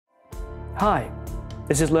Hi,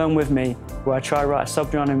 this is Learn With Me, where I try to write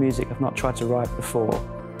subgenre music I've not tried to write before.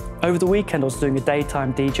 Over the weekend I was doing a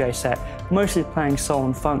daytime DJ set, mostly playing soul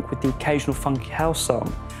and funk with the occasional funky house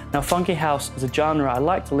song. Now funky house is a genre I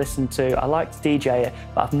like to listen to, I like to DJ it,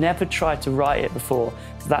 but I've never tried to write it before,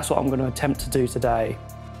 so that's what I'm going to attempt to do today.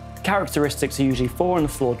 The characteristics are usually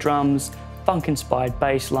 4-on-the-floor drums, funk-inspired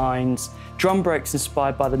bass lines, drum breaks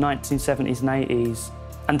inspired by the 1970s and 80s,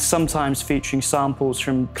 and sometimes featuring samples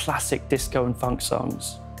from classic disco and funk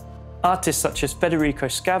songs. Artists such as Federico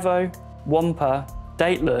Scavo, Wampa,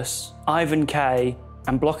 Dateless, Ivan K,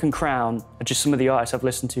 and Block and Crown are just some of the artists I've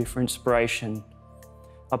listened to for inspiration.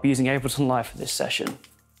 I'll be using Ableton Live for this session.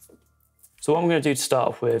 So what I'm going to do to start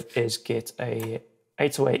off with is get a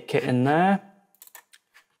 808 kit in there,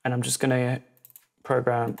 and I'm just going to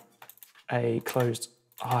program a closed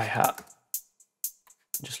hi-hat.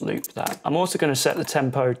 Just loop that. I'm also going to set the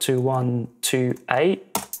tempo to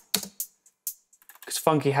 128, because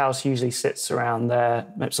funky house usually sits around there,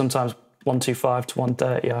 sometimes 125 to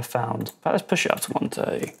 130 I've found. In fact, let's push it up to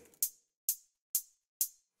 130.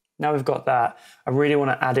 Now we've got that, I really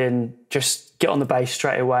want to add in, just get on the bass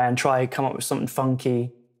straight away and try to come up with something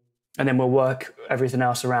funky, and then we'll work everything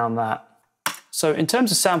else around that. So in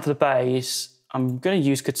terms of sound for the bass, I'm going to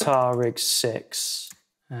use Guitar Rig 6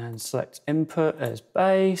 and select input as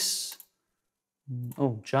bass.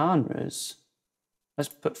 Oh, genres. Let's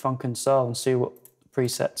put funk and soul and see what the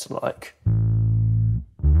presets are like.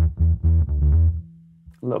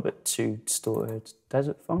 A little bit too distorted.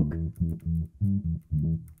 Desert funk.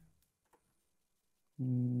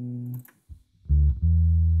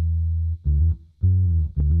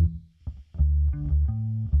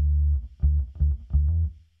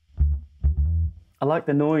 I like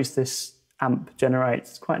the noise this amp generates.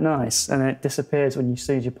 It's quite nice, and it disappears when as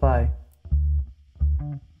soon as you play.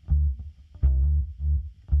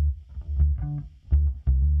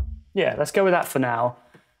 Yeah, let's go with that for now.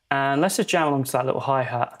 And let's just jam along to that little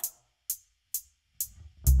hi-hat.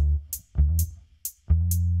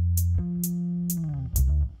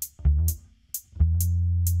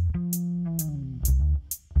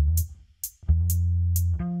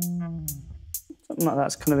 Something like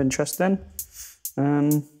that's kind of interesting.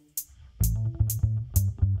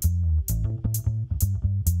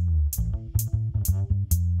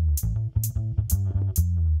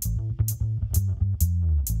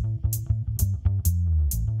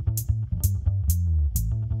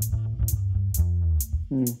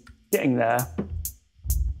 Getting there.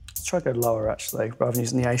 Let's try to go lower actually, rather than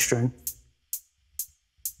using the A string.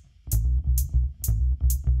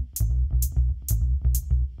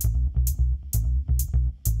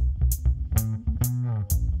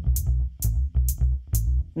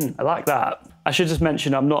 I like that. I should just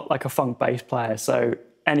mention I'm not like a funk bass player, so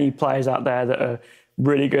any players out there that are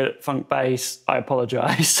really good at funk bass, I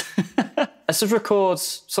apologise. Let's just record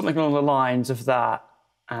something along the lines of that,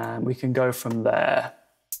 and we can go from there.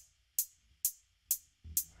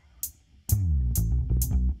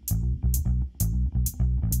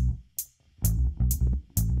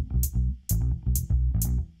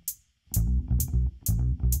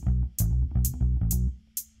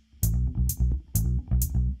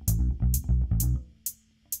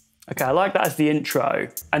 Okay, I like that as the intro,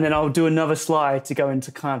 and then I'll do another slide to go into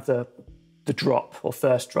kind of the drop, or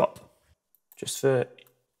first drop. Just for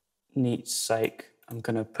neat's sake, I'm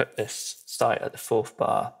gonna put this start at the 4th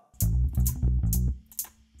bar.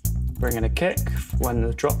 Bring in a kick when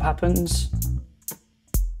the drop happens.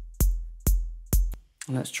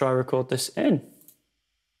 And let's try record this in.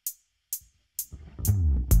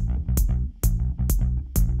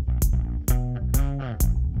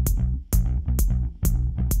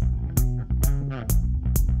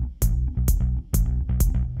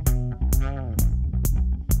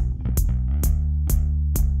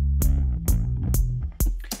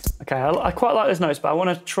 Okay, I quite like those notes, but I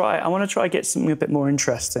want to try get something a bit more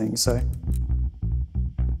interesting. So,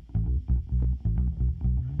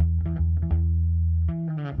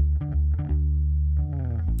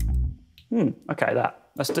 okay,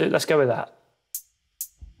 let's go with that.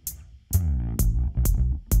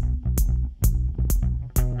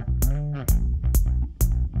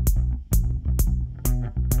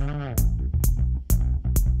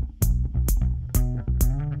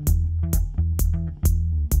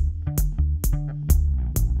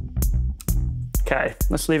 Okay,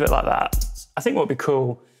 let's leave it like that. I think what would be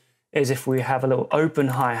cool is if we have a little open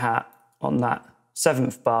hi-hat on that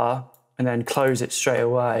 7th bar and then close it straight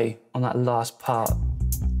away on that last part.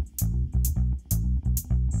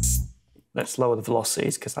 Let's lower the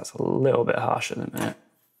velocities because that's a little bit harsher than that.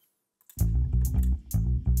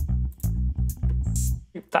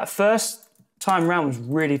 That first time round was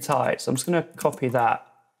really tight, so I'm just gonna copy that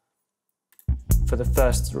for the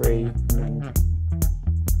first three.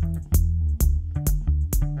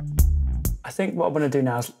 I think what I'm gonna do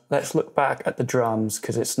now is let's look back at the drums,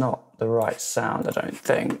 because it's not the right sound, I don't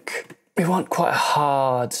think. We want quite a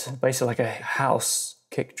hard, basically like a house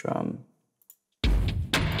kick drum.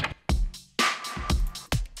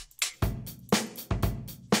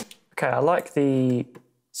 Okay, I like the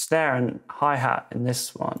snare and hi-hat in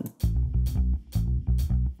this one.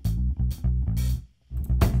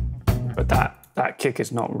 But that kick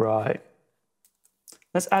is not right.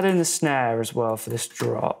 Let's add in the snare as well for this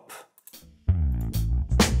drop.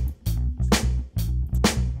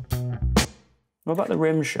 What about the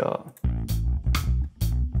rim shot?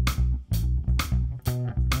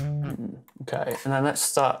 Okay, and then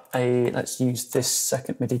let's use this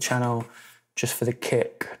second MIDI channel just for the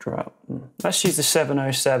kick drop. Let's use the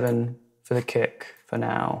 707 for the kick for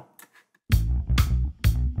now.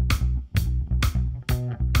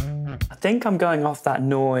 I think I'm going off that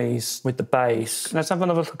noise with the bass. Let's have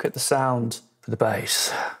another look at the sound for the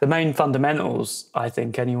bass. The main fundamentals, I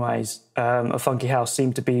think anyways, of funky house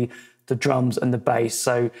seem to be the drums and the bass,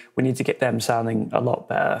 so we need to get them sounding a lot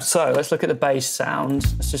better. So let's look at the bass sound.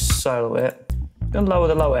 Let's just solo it. I'm gonna lower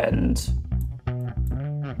the low end.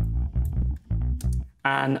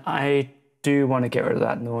 And I do want to get rid of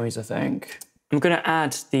that noise, I think. I'm gonna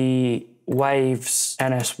add the Waves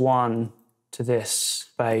NS1 to this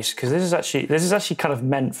bass, because this is actually kind of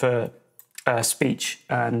meant for speech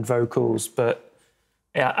and vocals, but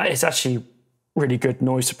yeah, it's actually really good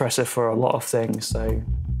noise suppressor for a lot of things, so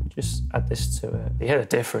just add this to it. You hear the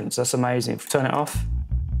difference, that's amazing. If we turn it off,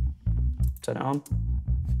 turn it on.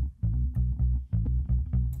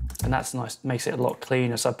 And that's nice, makes it a lot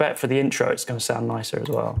cleaner. So I bet for the intro, it's gonna sound nicer as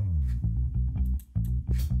well.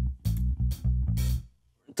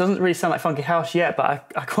 It doesn't really sound like funky house yet,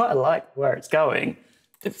 but I quite like where it's going.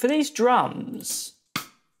 For these drums,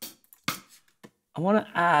 I wanna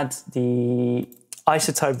add the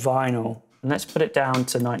iZotope vinyl, and let's put it down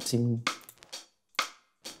to 19.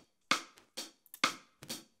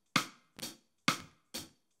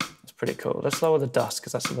 Pretty cool. Let's lower the dust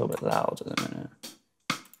because that's a little bit loud at the minute.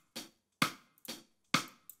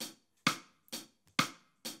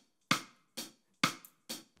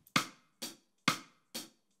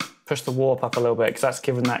 Push the warp up a little bit because that's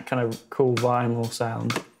giving that kind of cool vinyl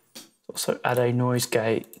sound. Also add a noise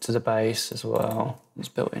gate to the bass as well. It's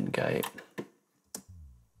built-in gate.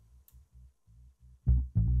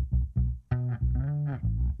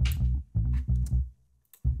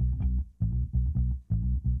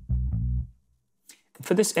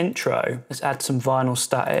 For this intro, let's add some vinyl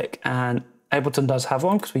static, and Ableton does have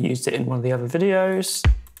one because we used it in one of the other videos.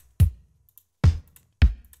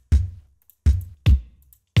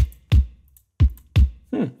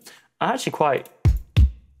 I actually quite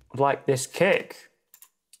like this kick.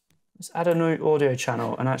 Let's add a new audio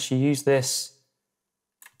channel and actually use this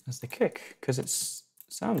as the kick because it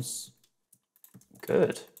sounds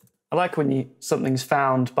good. I like when something's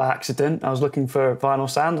found by accident. I was looking for a vinyl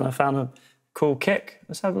sound and I found a cool kick.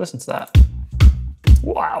 Let's have a listen to that.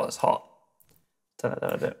 Wow, that's hot. Turn it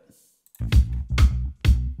down a bit.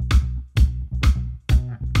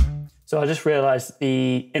 So I just realized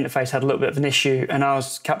the interface had a little bit of an issue and I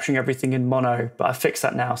was capturing everything in mono, but I fixed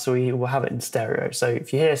that now, so we will have it in stereo. So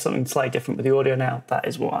if you hear something slightly different with the audio now, that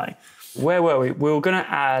is why. Where were we? We were gonna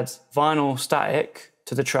add vinyl static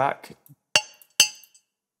to the track.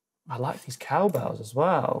 I like these cowbells as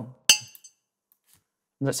well.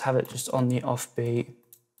 Let's have it just on the offbeat.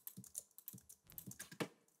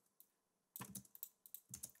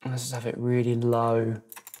 And let's just have it really low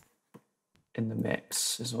in the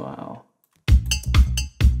mix as well.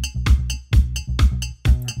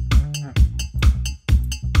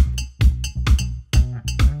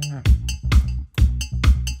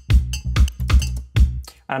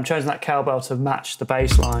 And I'm choosing that cowbell to match the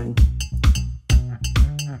bass line.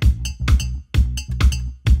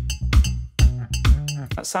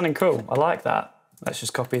 That's sounding cool, I like that. Let's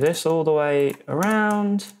just copy this all the way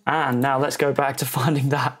around. And now let's go back to finding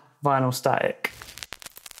that vinyl static.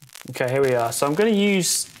 Okay, here we are. So I'm gonna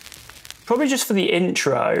use, probably just for the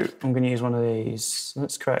intro, I'm gonna use one of these. So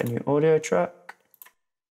let's create a new audio track.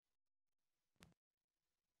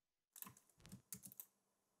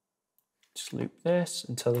 Just loop this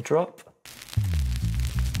until the drop.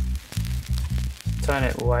 Turn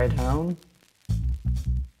it way down.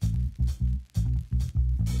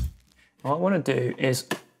 What I want to do is,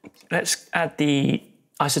 let's add the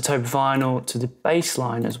iZotope vinyl to the bass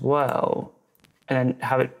line as well, and then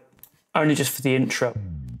have it only just for the intro.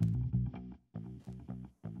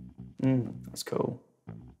 That's cool.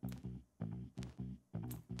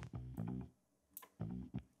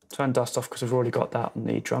 Turn dust off because we've already got that on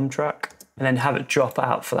the drum track. And then have it drop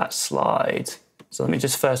out for that slide. So let me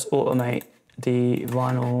just first automate the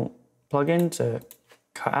vinyl plugin to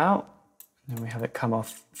cut out. And then we have it come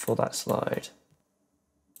off for that slide.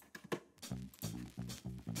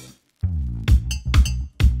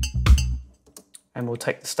 And we'll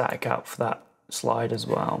take the static out for that slide as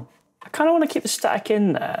well. I kind of want to keep the static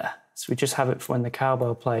in there. So we just have it for when the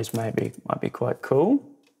cowbell plays, maybe. Might be quite cool.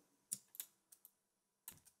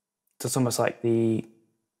 So it's almost like the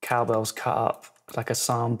cowbell's cut up like a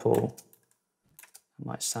sample. It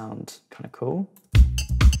might sound kind of cool.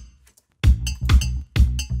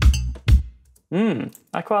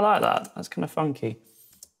 I quite like that. That's kind of funky.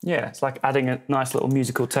 Yeah, it's like adding a nice little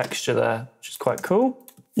musical texture there, which is quite cool.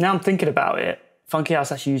 Now I'm thinking about it, Funky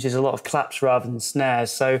House actually uses a lot of claps rather than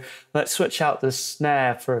snares, so let's switch out the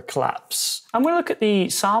snare for claps. I'm going to look at the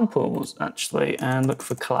samples, actually, and look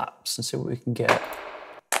for claps and see what we can get.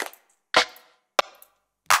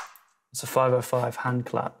 It's a 505 hand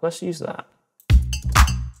clap. Let's use that.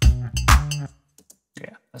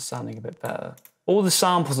 Yeah, that's sounding a bit better. All the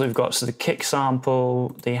samples we've got, so the kick sample,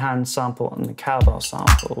 the hand sample, and the cowbell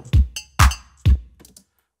sample.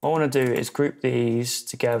 What I want to do is group these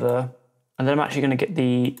together, and then I'm actually going to get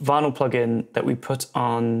the vinyl plugin that we put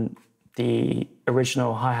on the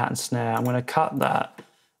original hi-hat and snare. I'm going to cut that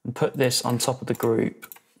and put this on top of the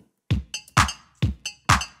group.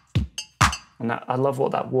 And that, I love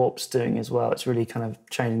what that warp's doing as well. It's really kind of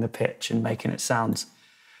changing the pitch and making it sound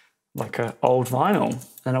like an old vinyl.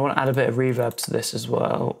 And I want to add a bit of reverb to this as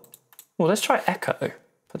well. Well, let's try echo.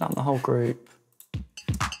 Put that on the whole group.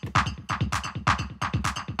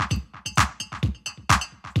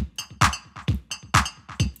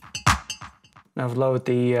 Now I've lowered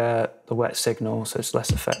the wet signal so it's less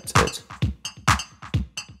affected.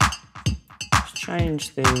 Let's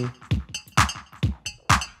change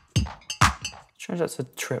that to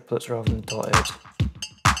triplets rather than dotted.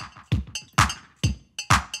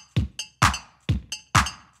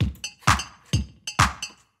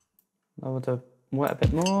 Lower the wet a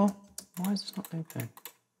bit more. Why is this not looping?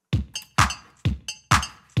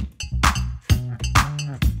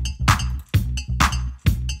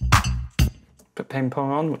 Put ping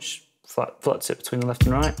pong on, which floods it between the left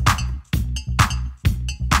and right.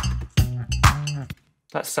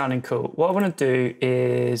 That's sounding cool. What I want to do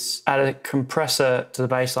is add a compressor to the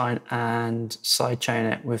bass line and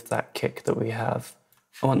sidechain it with that kick that we have.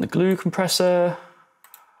 I want the glue compressor,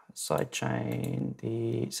 sidechain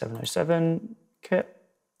the 707 kit,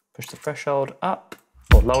 push the threshold up,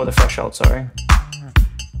 or lower the threshold, sorry.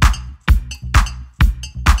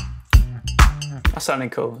 That's sounding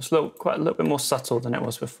cool. It's quite a little bit more subtle than it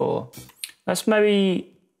was before. Let's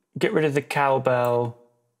maybe get rid of the cowbell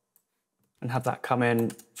and have that come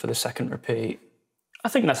in for the second repeat. I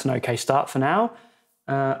think that's an okay start for now.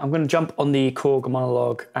 I'm going to jump on the Korg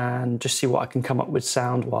Monologue and just see what I can come up with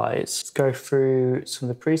sound-wise. Let's go through some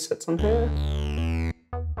of the presets on here.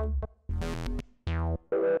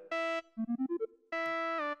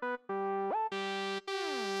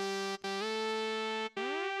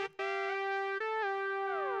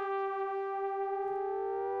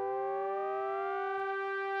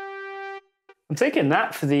 I'm thinking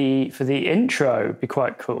that for the intro would be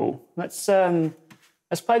quite cool. Let's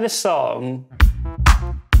play this song.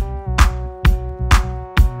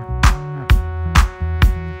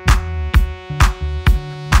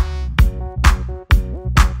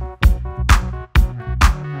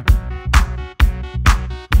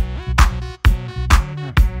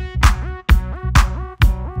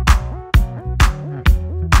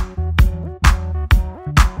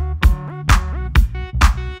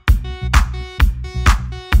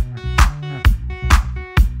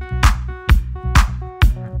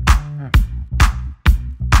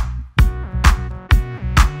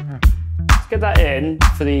 Get that in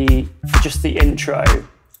for just the intro. I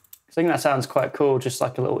think that sounds quite cool, just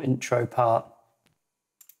like a little intro part. All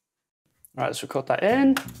right, let's record that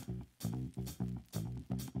in.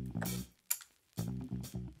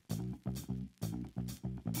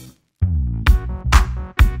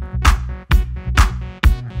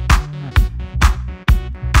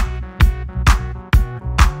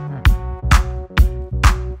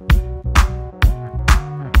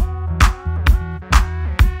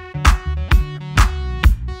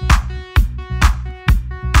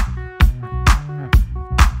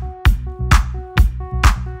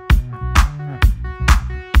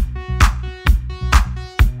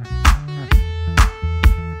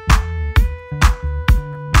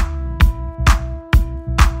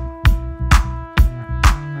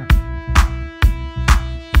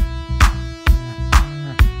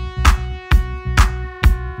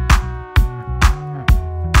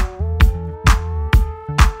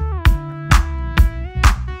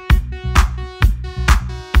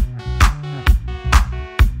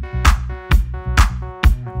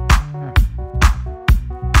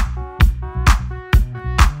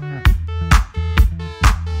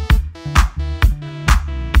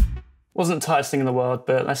 Wasn't the tightest thing in the world,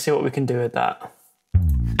 but let's see what we can do with that.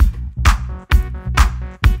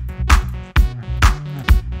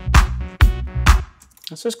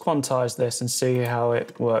 Let's just quantize this and see how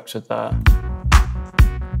it works with that.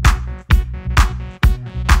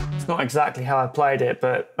 It's not exactly how I played it,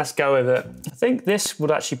 but let's go with it. I think this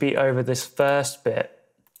would actually be over this first bit.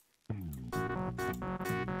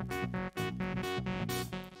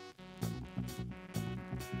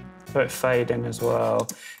 Let it fade in as well.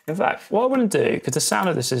 In fact, what I want to do, because the sound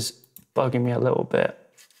of this is bugging me a little bit,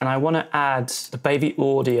 and I want to add the Baby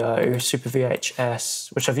Audio Super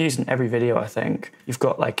VHS, which I've used in every video, I think. You've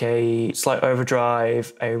got like a slight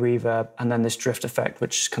overdrive, a reverb, and then this drift effect,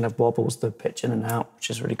 which kind of wobbles the pitch in and out, which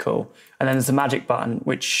is really cool. And then there's the magic button,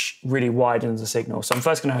 which really widens the signal. So I'm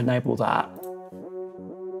first going to enable that.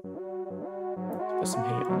 Put some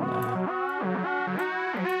heat on there.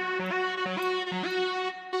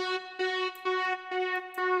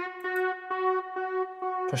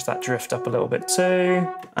 Push that drift up a little bit too.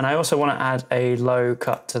 And I also want to add a low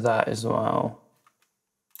cut to that as well.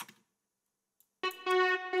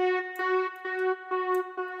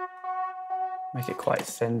 Make it quite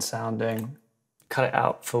thin sounding. Cut it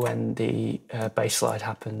out for when the bass slide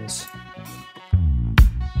happens.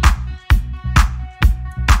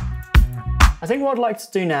 I think what I'd like to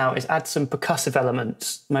do now is add some percussive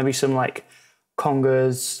elements, maybe some like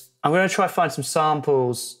congas. I'm going to try to find some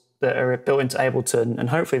samples that are built into Ableton,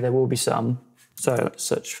 and hopefully there will be some. So let's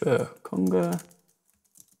search for conga.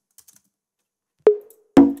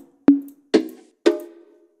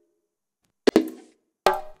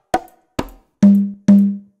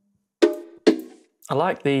 I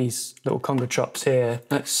like these little conga chops here.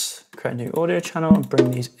 Let's create a new audio channel and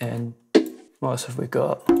bring these in. What else have we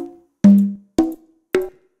got?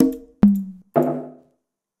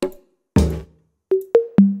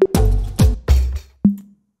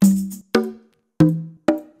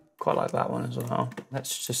 Quite like that one as well.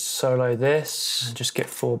 Let's just solo this and just get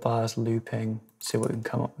 4 bars looping, see what we can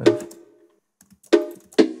come up with.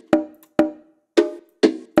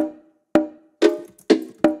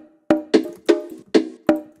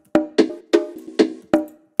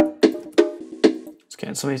 Just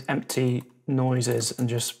getting some of these empty noises and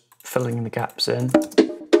just filling the gaps in.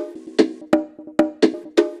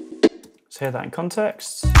 Let's hear that in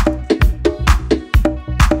context.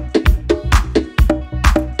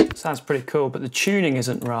 Sounds pretty cool, but the tuning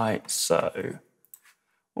isn't right. So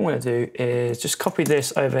what I'm going to do is just copy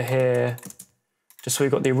this over here, just so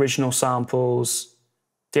we've got the original samples,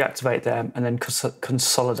 deactivate them, and then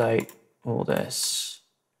consolidate all this,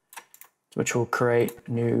 which will create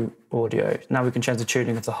new audio. Now we can change the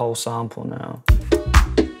tuning of the whole sample now.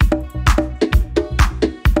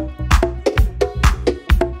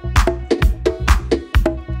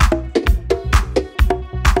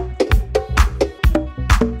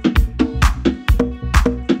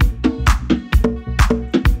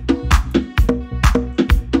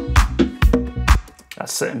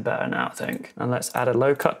 Sitting better now, I think. And let's add a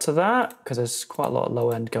low cut to that, because there's quite a lot of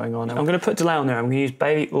low end going on. I'm going to put delay on there. I'm going to use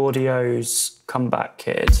Baby Audio's Comeback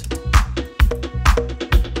Kid.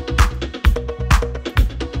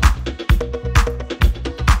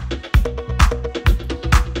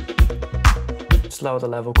 Just lower the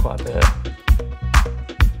level quite a bit.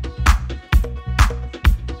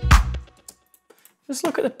 Just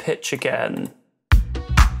look at the pitch again.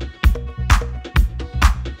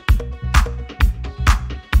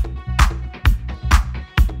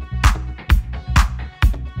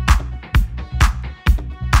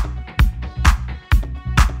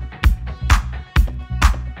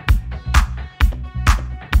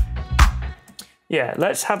 Yeah,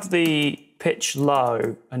 let's have the pitch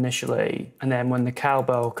low initially, and then when the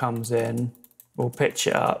cowbell comes in, we'll pitch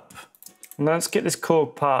it up. And let's get this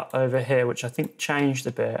Korg part over here, which I think changed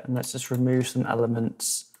a bit, and let's just remove some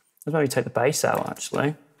elements. Let's maybe take the bass out,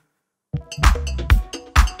 actually. Let's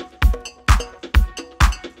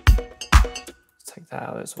take that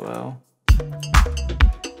out as well.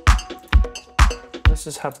 Let's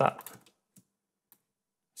just have that.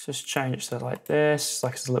 Let's just change it to like this,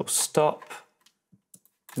 like it's a little stop.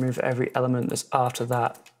 Remove every element that's after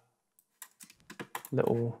that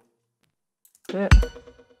little bit.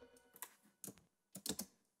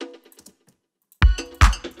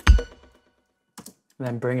 And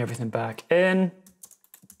then bring everything back in.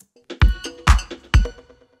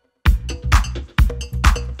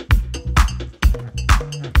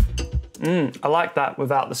 I like that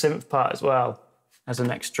without the synth part as well as the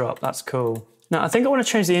next drop. That's cool. Now, I think I want to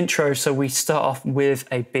change the intro so we start off with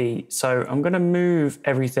a beat. So I'm going to move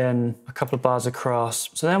everything a couple of bars across.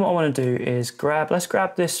 So then what I want to do is let's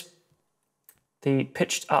grab this, the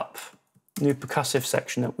pitched up new percussive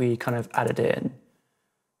section that we kind of added in.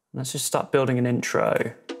 Let's just start building an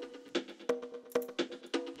intro.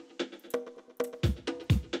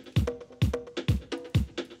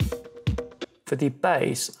 For the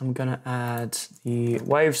bass, I'm gonna add the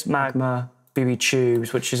Waves Magma BB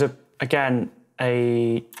Tubes, which is, again,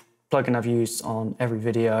 a plugin I've used on every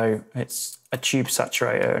video. It's a tube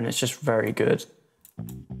saturator and it's just very good.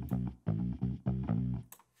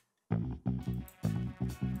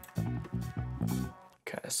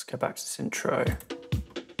 Okay, let's go back to this intro.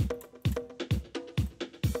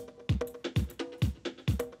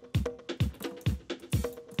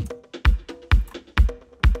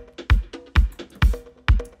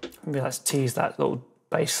 Maybe let's tease that little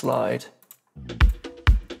bass slide.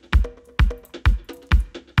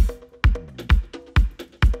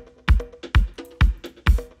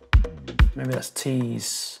 Maybe let's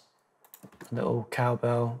tease a little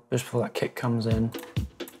cowbell just before that kick comes in.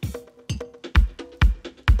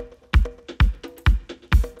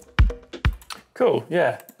 Cool,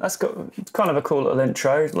 yeah, that's got kind of a cool little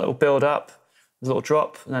intro, a little build up, a little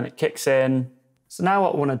drop, and then it kicks in. So now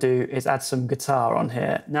what I want to do is add some guitar on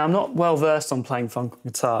here. Now I'm not well versed on playing funk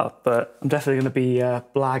guitar, but I'm definitely going to be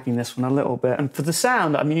blagging this one a little bit. And for the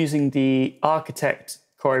sound, I'm using the Architect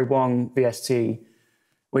Korg Monologue VST,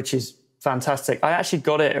 which is fantastic. I actually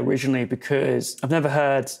got it originally because I've never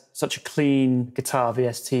heard such a clean guitar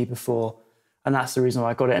VST before, and that's the reason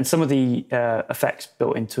why I got it. And some of the effects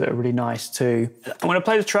built into it are really nice too. I'm gonna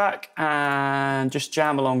play the track and just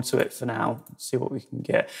jam along to it for now, see what we can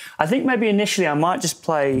get. I think maybe initially I might just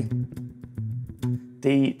play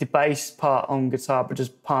the bass part on guitar, but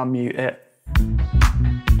just palm mute it.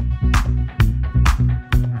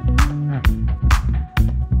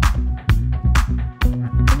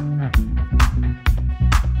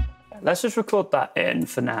 Let's just record that in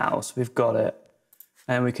for now, so we've got it.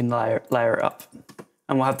 And we can layer it up.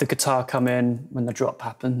 And we'll have the guitar come in when the drop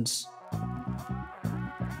happens.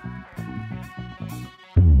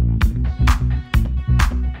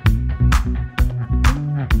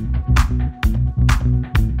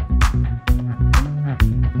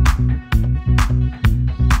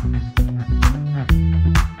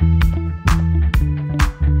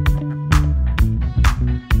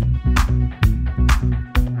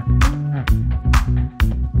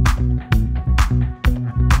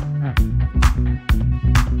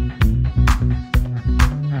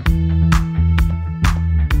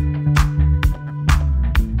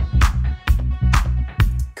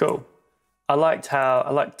 Cool.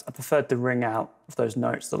 I preferred the ring out of those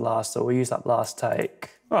notes the last, so we'll use that last take.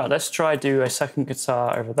 All right, let's try do a second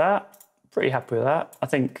guitar over that. Pretty happy with that. I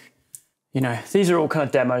think, you know, these are all kind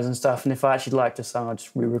of demos and stuff, and if I actually like the song, I'll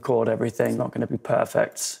just re-record everything. It's not gonna be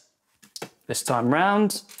perfect this time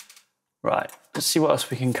round. Right, let's see what else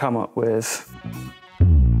we can come up with.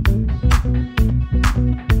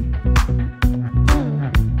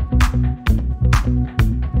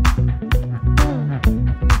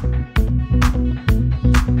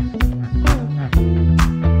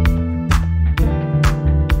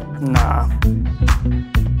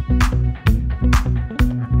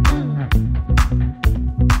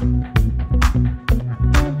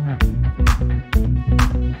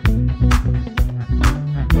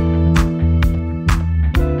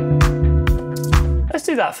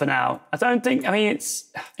 That for now. I mean,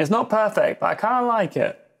 it's not perfect, but I kind of like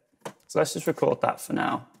it. So let's just record that for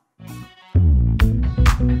now.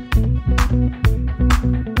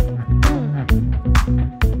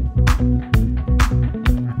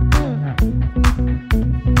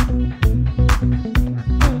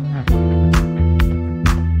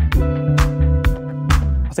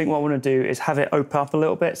 I think what I want to do is have it open up a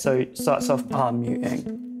little bit, so it starts off palm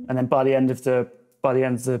muting, and then by the end of the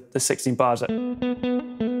 16 bars,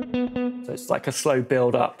 so it's like a slow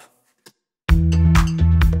build up.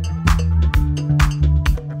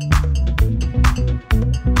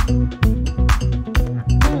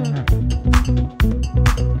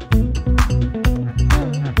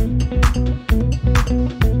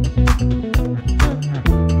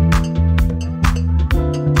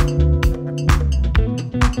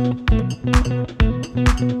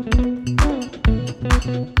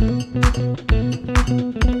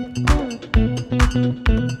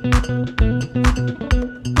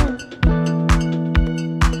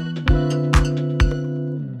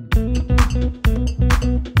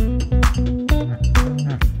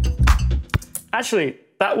 Actually,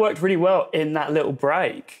 that worked really well in that little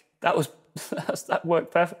break. That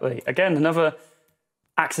worked perfectly. Again, another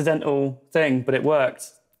accidental thing, but it worked.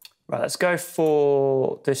 Right, let's go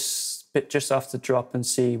for this bit just after drop and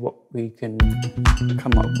see what we can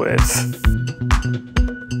come up with.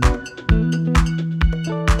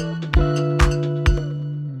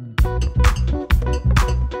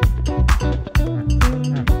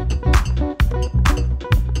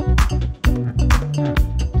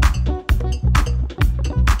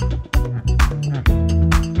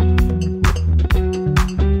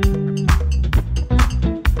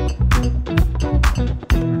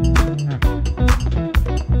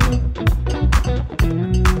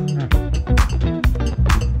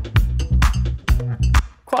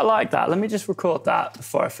 like that. Let me just record that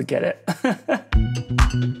before I forget it.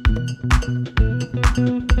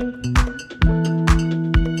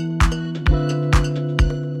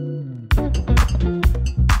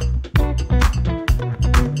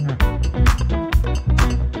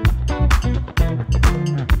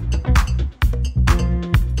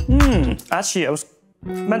 Actually, I was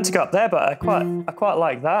meant to go up there, but I quite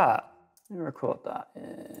like that. Let me record that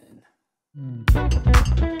in.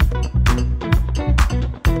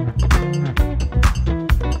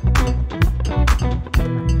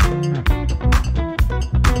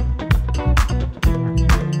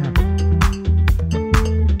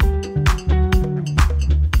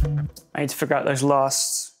 I need to figure out those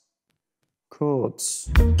last chords.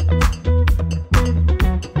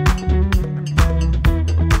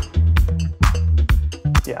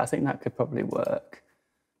 Yeah, I think that could probably work.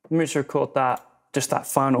 Let me just record that, just that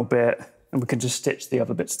final bit, and we can just stitch the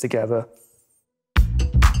other bits together.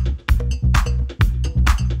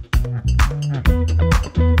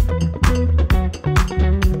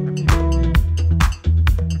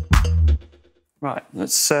 Right,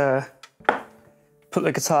 let's put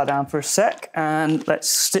the guitar down for a sec and let's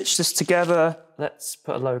stitch this together. Let's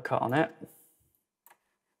put a low cut on it.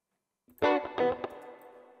 Let's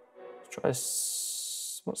try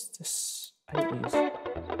this. What's this? 80s.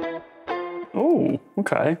 Oh,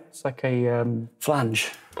 okay. It's like a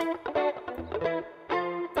flange.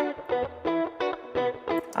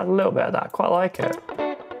 Add a little bit of that, quite like it.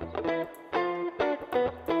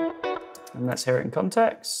 And let's hear it in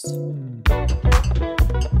context.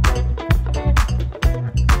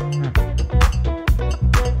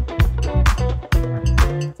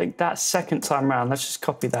 I think that second time round, let's just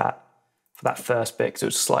copy that for that first bit because it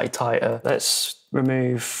was slightly tighter. Let's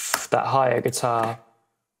remove that higher guitar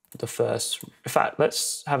for the first. In fact,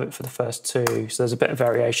 let's have it for the first two. So there's a bit of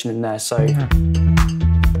variation in there. So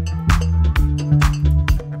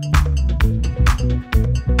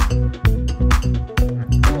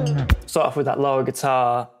start off with that lower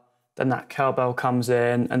guitar, then that cowbell comes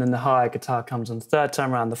in, and then the higher guitar comes on the third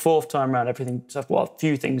time round, the fourth time round, everything. So, well, a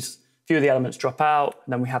few of the elements drop out,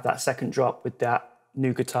 and then we have that second drop with that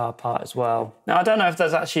new guitar part as well. Now, I don't know if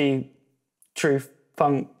that's actually true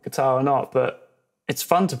funk guitar or not, but it's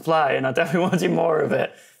fun to play, and I definitely want to do more of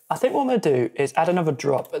it. I think what I'm going to do is add another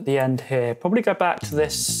drop at the end here. Probably go back to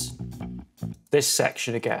this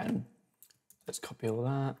section again. Let's copy all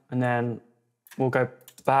that, and then we'll go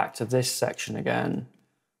back to this section again.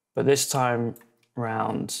 But this time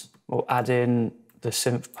round, we'll add in the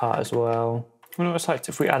synth part as well. I wonder what it's like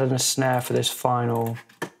if we add in a snare for this final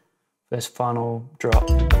drop.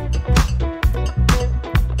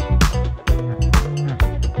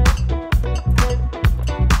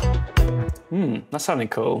 That's sounding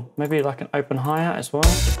cool. Maybe like an open hi-hat as well.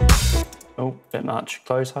 Oh, bit much.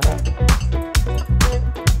 Close hi-hat.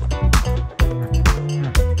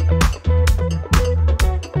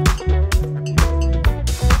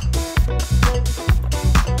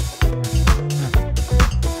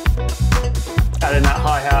 Add in that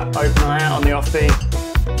hi-hat, open hi-hat on the offbeat.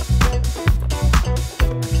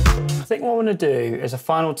 I think what I want to do as a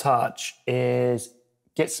final touch is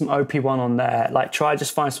get some OP1 on there, like try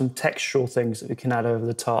just find some textural things that we can add over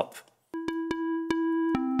the top.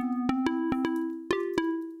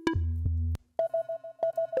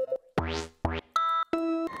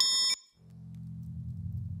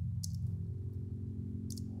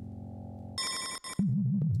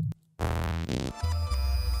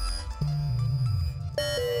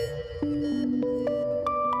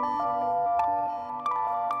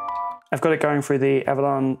 I've got it going through the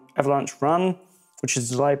Avalanche Run, which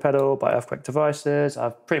is a delay pedal by Earthquake Devices.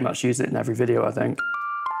 I've pretty much used it in every video, I think.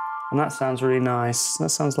 And that sounds really nice. That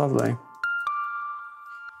sounds lovely.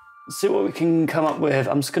 Let's see what we can come up with.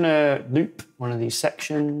 I'm just gonna loop one of these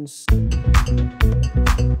sections.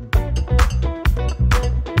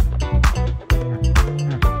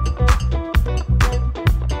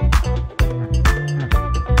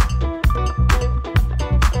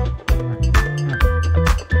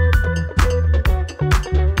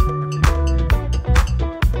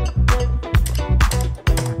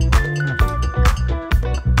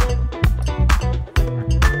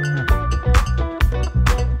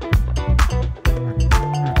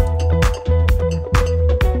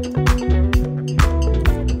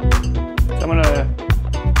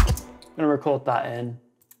 Record that in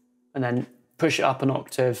and then push it up an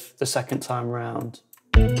octave the second time round.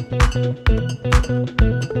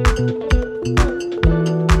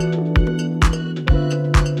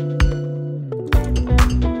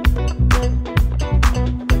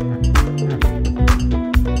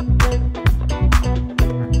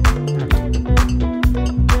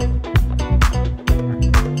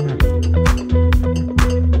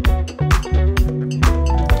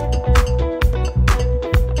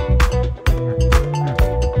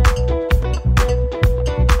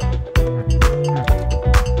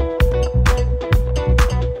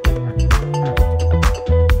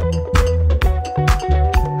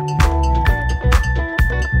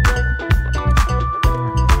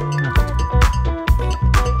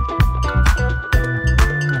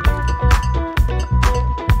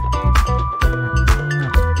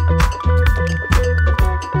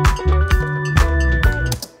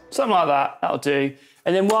 something like that, that'll do.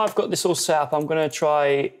 And then while I've got this all set up, I'm gonna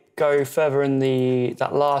try go further in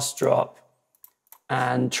that last drop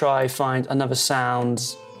and try find another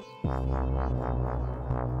sound.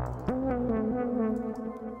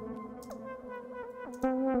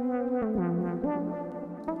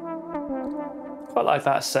 Quite like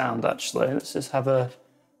that sound, actually. Let's just have a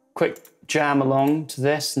quick jam along to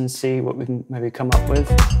this and see what we can maybe come up with.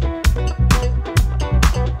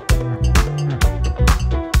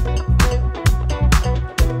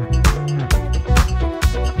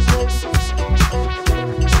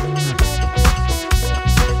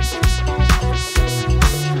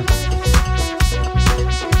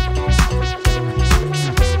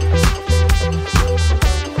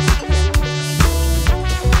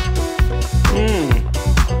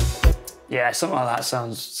 Yeah, something like that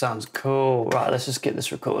sounds cool. Right, let's just get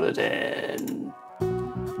this recorded in.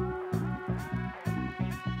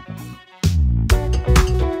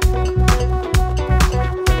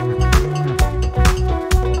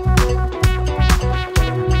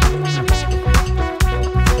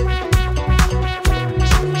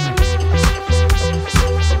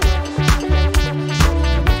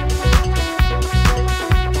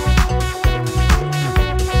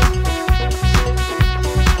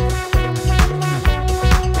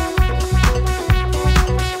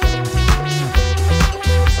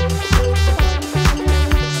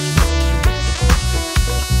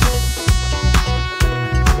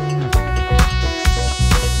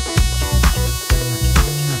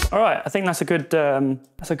 I think that's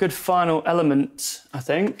a good final element, I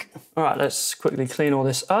think. All right, let's quickly clean all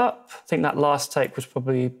this up. I think that last take was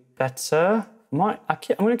probably better. I'm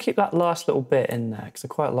gonna keep that last little bit in there because I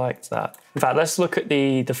quite liked that. In fact, let's look at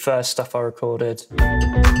the first stuff I recorded.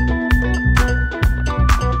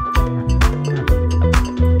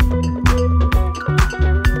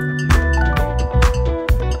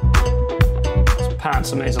 Let's pan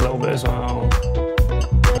some of these a little bit as well.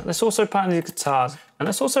 Let's also pan these guitars, and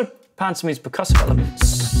let's also pan some of these percussive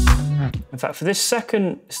elements. In fact, for this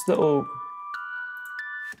second,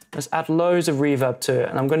 let's add loads of reverb to it,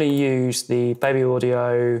 and I'm going to use the Baby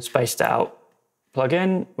Audio spaced out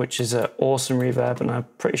plugin, which is an awesome reverb, and I'm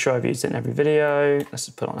pretty sure I've used it in every video. Let's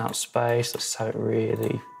just put on out space. Let's have it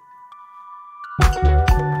really.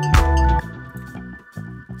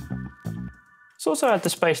 Let's also add the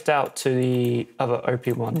spaced out to the other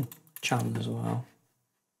OP1 channel as well.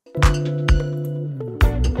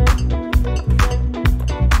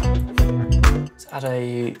 Let's add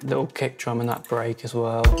a little kick drum in that break as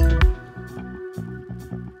well.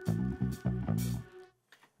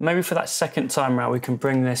 Maybe for that second time round we can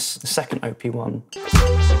bring the second OP1.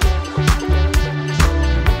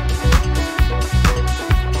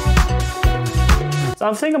 So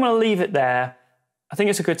I think I'm going to leave it there. I think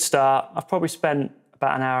it's a good start. I've probably spent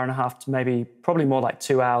about an hour and a half to probably more like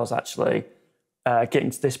 2 hours actually, getting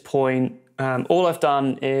to this point. All I've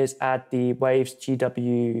done is add the Waves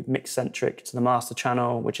GW MixCentric to the master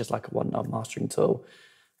channel, which is like a one-knob mastering tool.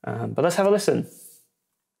 But let's have a listen.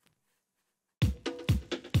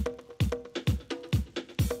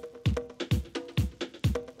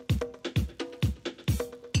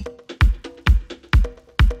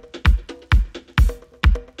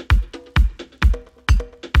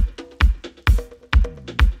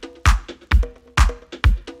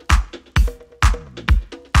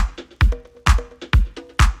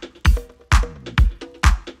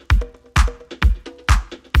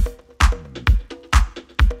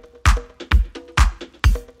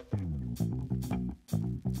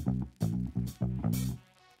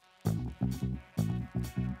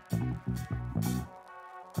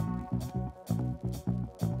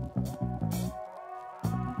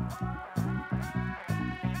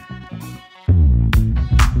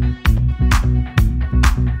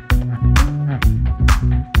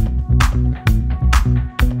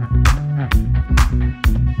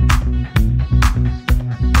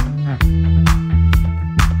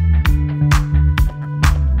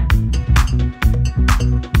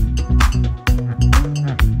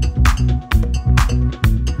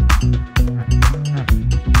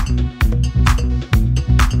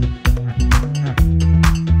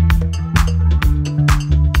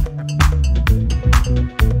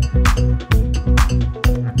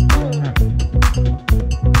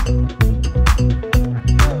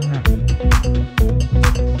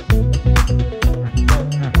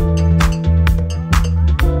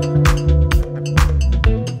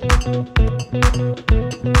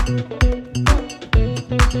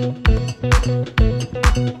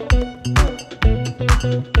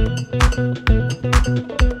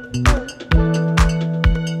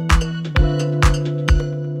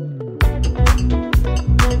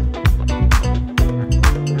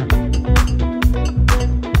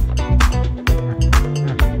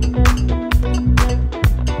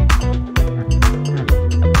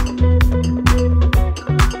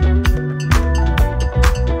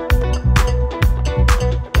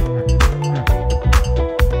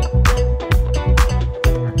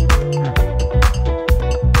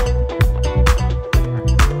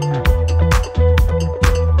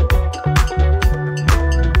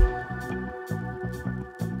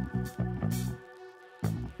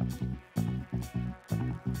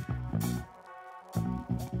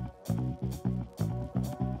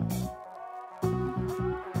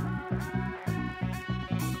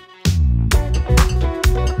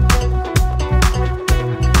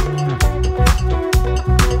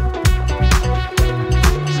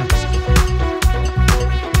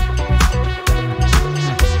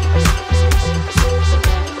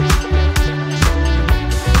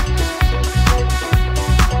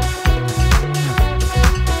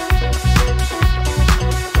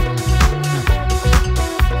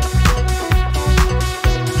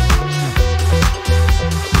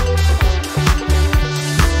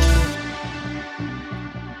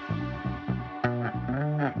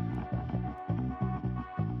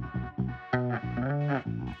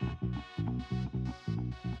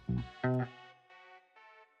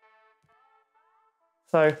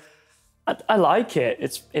 So I like it.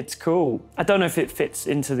 It's cool. I don't know if it fits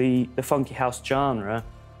into the funky house genre,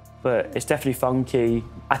 but it's definitely funky.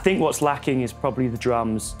 I think what's lacking is probably the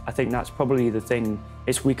drums. I think that's probably the thing,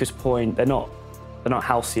 its weakest point. They're not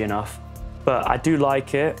housey enough, but I do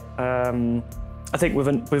like it. I think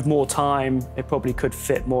with more time, it probably could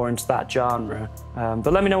fit more into that genre.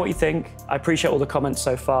 But let me know what you think. I appreciate all the comments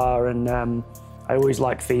so far, and I always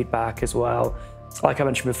like feedback as well. Like I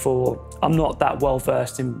mentioned before, I'm not that well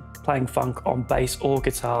versed in playing funk on bass or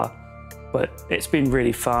guitar, but it's been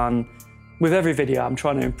really fun. With every video, I'm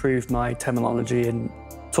trying to improve my terminology and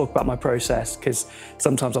talk about my process, because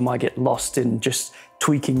sometimes I might get lost in just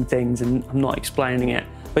tweaking things and I'm not explaining it.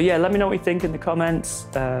 But yeah, let me know what you think in the comments,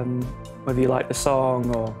 whether you like the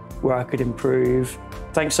song or where I could improve.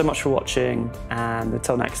 Thanks so much for watching, and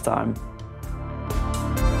until next time.